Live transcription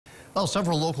Well,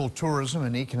 several local tourism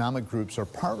and economic groups are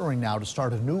partnering now to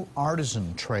start a new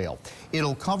Artisan Trail.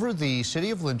 It'll cover the city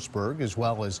of Lynchburg as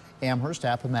well as Amherst,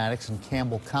 Appomattox, and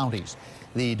Campbell counties.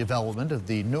 The development of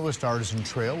the newest Artisan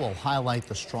Trail will highlight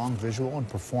the strong visual and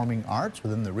performing arts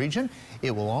within the region.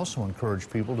 It will also encourage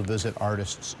people to visit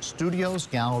artists' studios,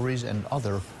 galleries, and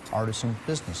other artisan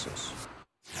businesses.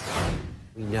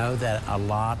 We know that a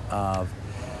lot of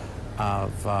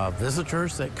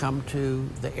visitors that come to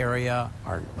the area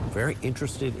are very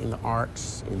interested in the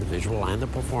arts, in the visual and the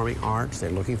performing arts. They're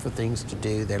looking for things to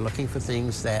do. They're looking for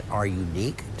things that are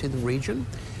unique to the region.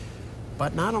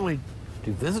 But not only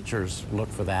do visitors look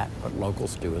for that, but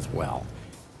locals do as well.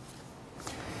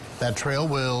 That trail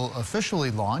will officially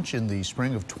launch in the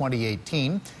spring of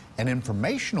 2018. An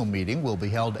informational meeting will be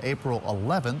held April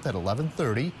 11th at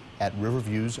 11:30 at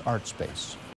Riverview's Art Space.